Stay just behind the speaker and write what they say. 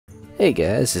Hey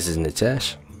guys, this is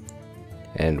Nitesh,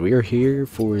 and we are here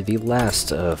for the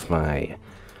last of my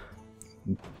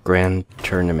Grand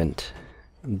Tournament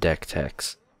deck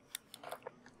techs.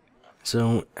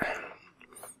 So,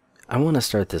 I want to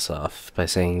start this off by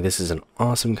saying this is an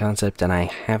awesome concept and I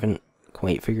haven't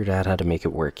quite figured out how to make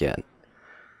it work yet.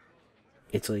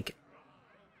 It's like,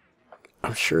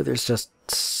 I'm sure there's just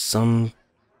some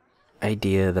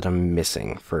idea that I'm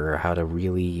missing for how to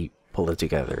really pull it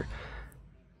together.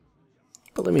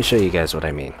 But let me show you guys what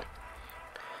I mean.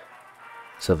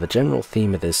 So the general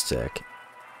theme of this deck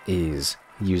is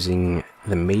using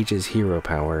the Mage's hero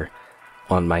power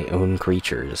on my own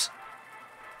creatures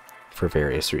for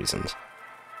various reasons.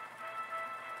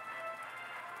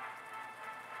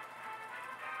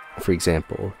 For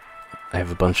example, I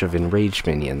have a bunch of enraged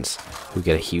minions who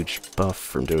get a huge buff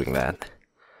from doing that.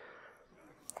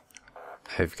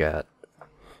 I've got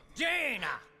Jaina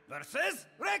versus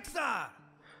Rexar.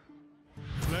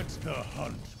 Let the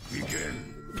hunt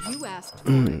begin. You asked.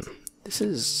 this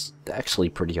is actually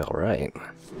pretty alright.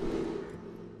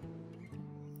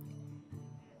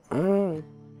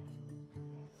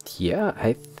 Yeah,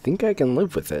 I think I can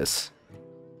live with this.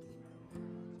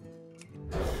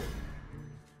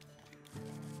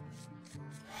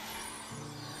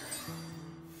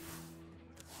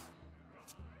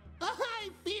 I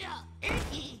feel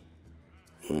icky.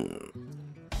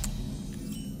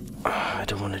 I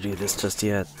don't want to do this just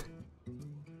yet.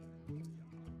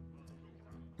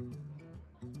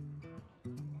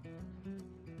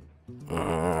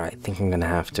 I think I'm gonna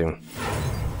have to.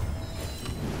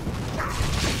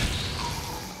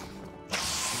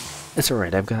 It's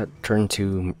alright, I've got turn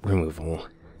 2 removal.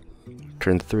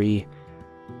 Turn 3,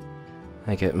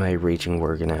 I get my Raging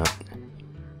Worgen out.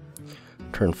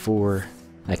 Turn 4,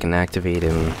 I can activate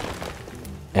him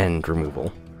and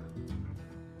removal.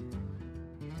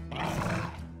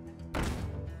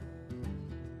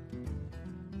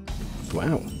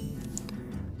 Wow.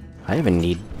 I haven't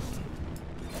need...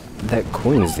 That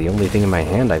coin is the only thing in my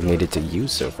hand I've needed to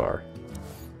use so far.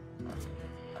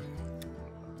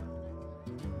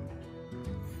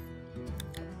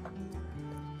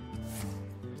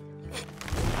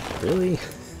 Really?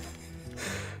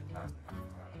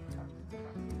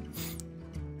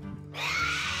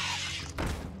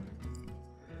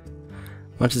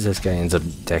 Much as this guy ends up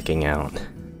decking out.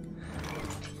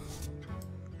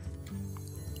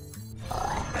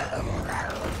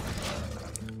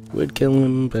 Would kill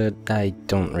him, but I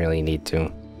don't really need to.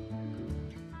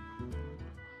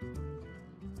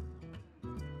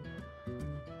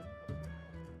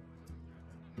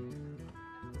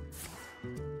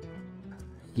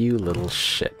 You little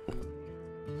shit.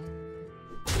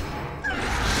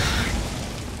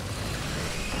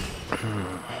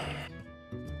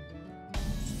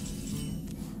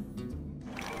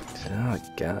 Oh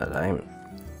god, I'm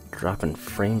dropping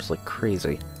frames like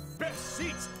crazy. Best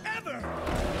seats ever.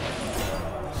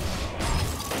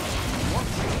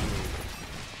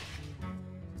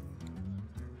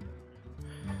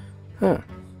 Huh.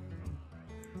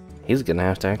 He's gonna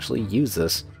have to actually use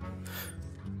this.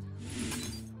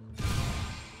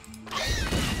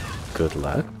 Good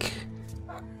luck.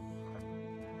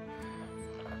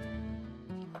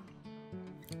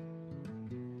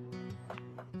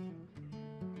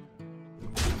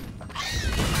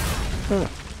 Huh.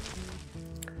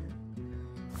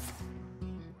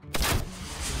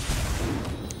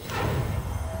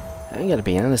 I gotta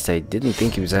be honest, I didn't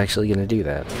think he was actually gonna do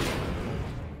that.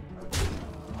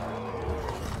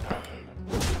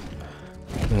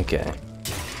 Okay.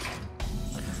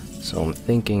 So I'm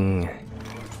thinking...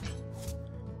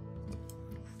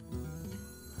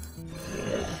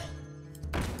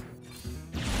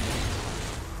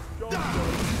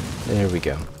 There we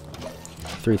go.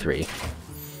 3-3.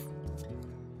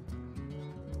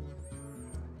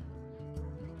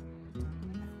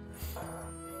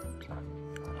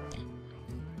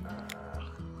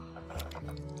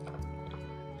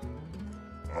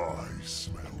 I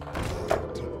smell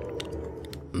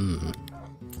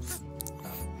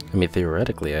I mean,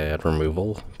 theoretically I had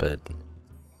removal, but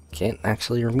can't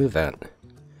actually remove that.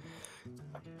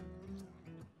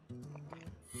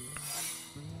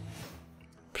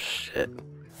 Shit.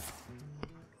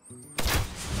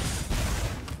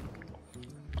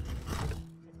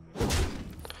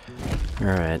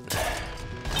 Alright.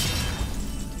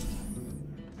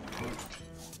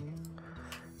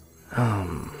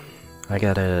 I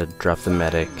gotta drop the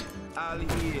medic. I'll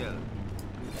heal.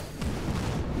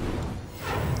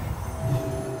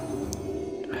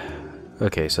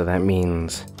 Okay, so that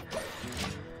means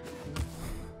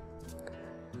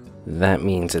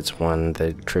it's one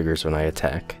that triggers when I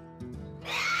attack.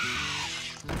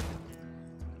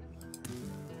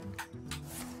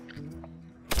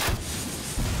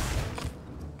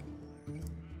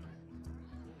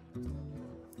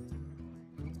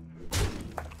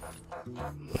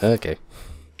 Okay.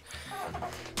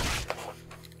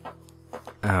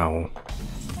 Ow.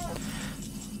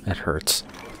 That hurts.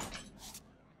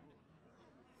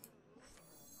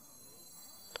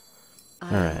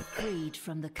 I Alright. am freed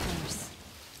from the curse.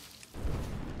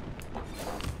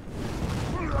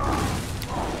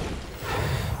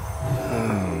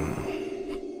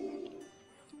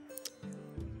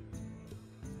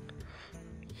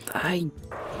 I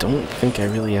don't think I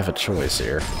really have a choice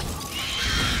here.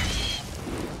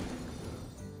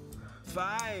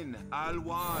 Fine, I'll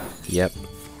one. Yep.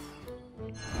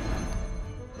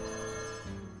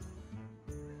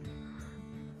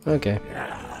 Okay.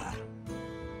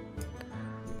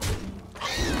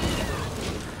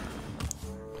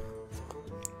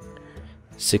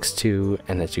 Six, 2,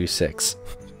 and a 2-6.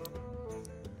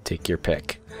 Take your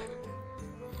pick.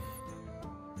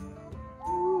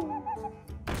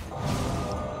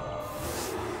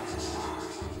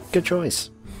 Good choice.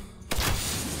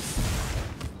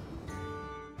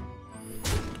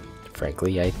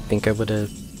 Frankly, I think I would have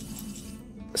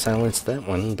silenced that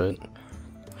one, but...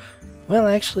 Well,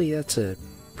 actually, that's a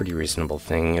pretty reasonable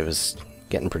thing. It was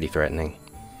getting pretty threatening.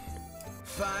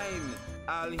 Fine,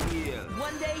 I'll heal.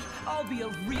 One day, I'll be a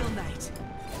real knight.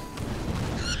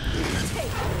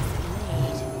 Take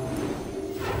this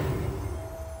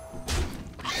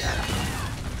blade.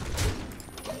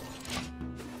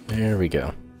 There we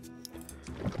go.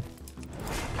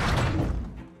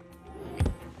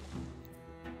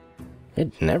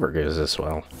 It never goes this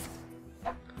well.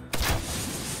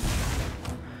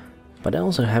 But I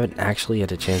also haven't actually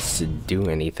had a chance to do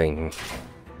anything.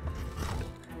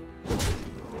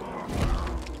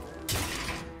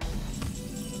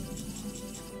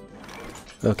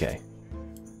 Okay.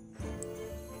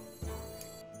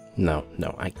 No,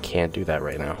 I can't do that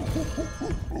right now.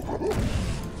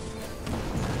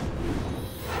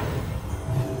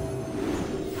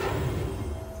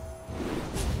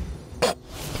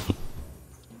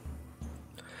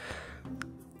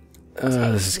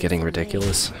 This is getting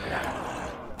ridiculous.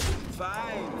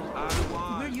 Fine, I'll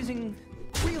one. We're using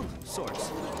real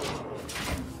swords.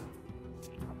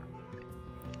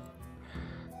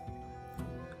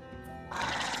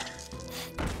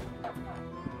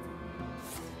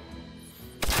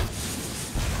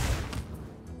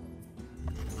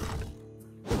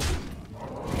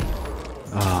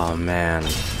 Oh man.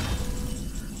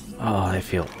 Oh, I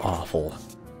feel awful.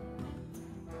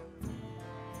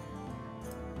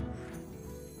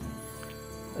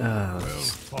 Well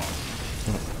fought.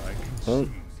 I can Well,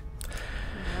 see.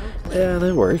 yeah,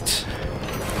 that worked.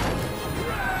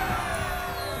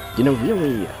 You know,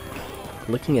 really,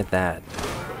 looking at that,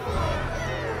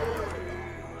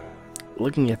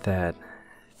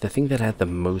 the thing that had the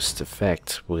most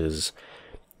effect was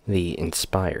the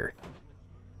Inspire.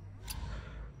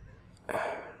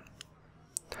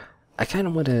 I kind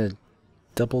of want to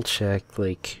double check,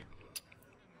 like,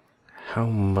 how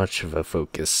much of a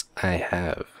focus I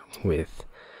have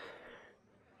with,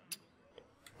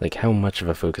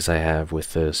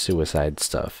 the suicide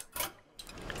stuff.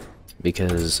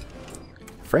 Because,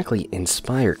 frankly,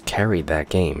 Inspire carried that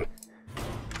game.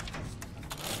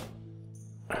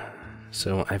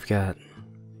 So I've got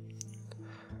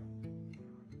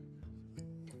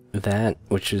that,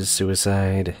 which is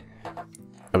suicide.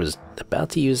 I was about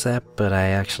to use that, but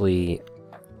it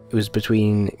was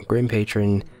between Grim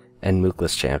Patron and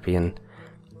Mookless Champion,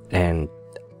 and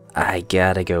I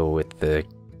gotta go with the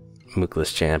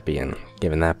Mookless Champion,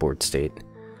 given that board state.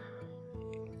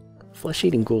 Flesh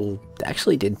Eating Ghoul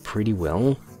actually did pretty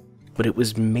well, but it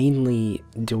was mainly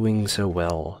doing so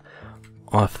well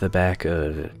off the back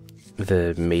of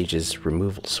the Mage's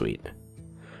removal suite.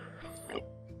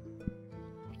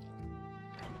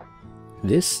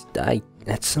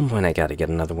 At some point I gotta get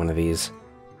another one of these.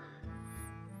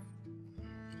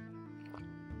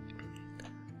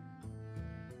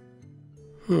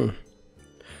 Yeah,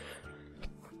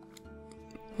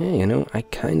 you know, I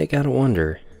kinda gotta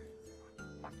wonder.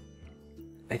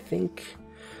 I think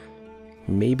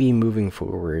maybe moving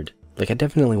forward, like, I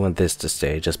definitely want this to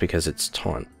stay just because it's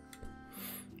taunt.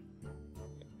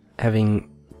 Having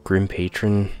Grim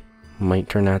Patron might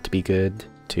turn out to be good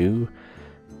too,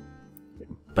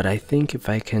 but I think if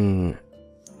I can,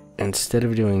 instead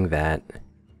of doing that,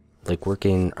 like,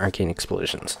 working Arcane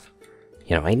Explosions,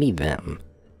 you know, I need them.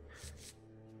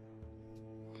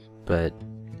 But,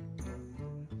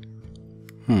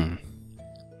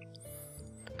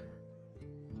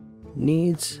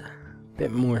 needs a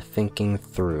bit more thinking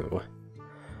through.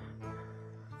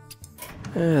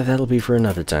 That'll be for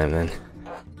another time then.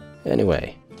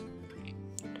 Anyway,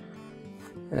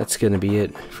 that's gonna be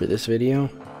it for this video.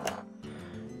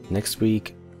 next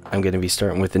week I'm going to be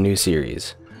starting with a new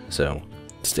series, so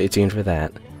stay tuned for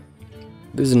that.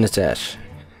 This is Nitesh.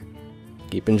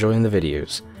 Keep enjoying the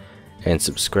videos, and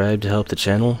subscribe to help the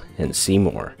channel and see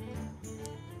more.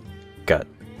 Cut.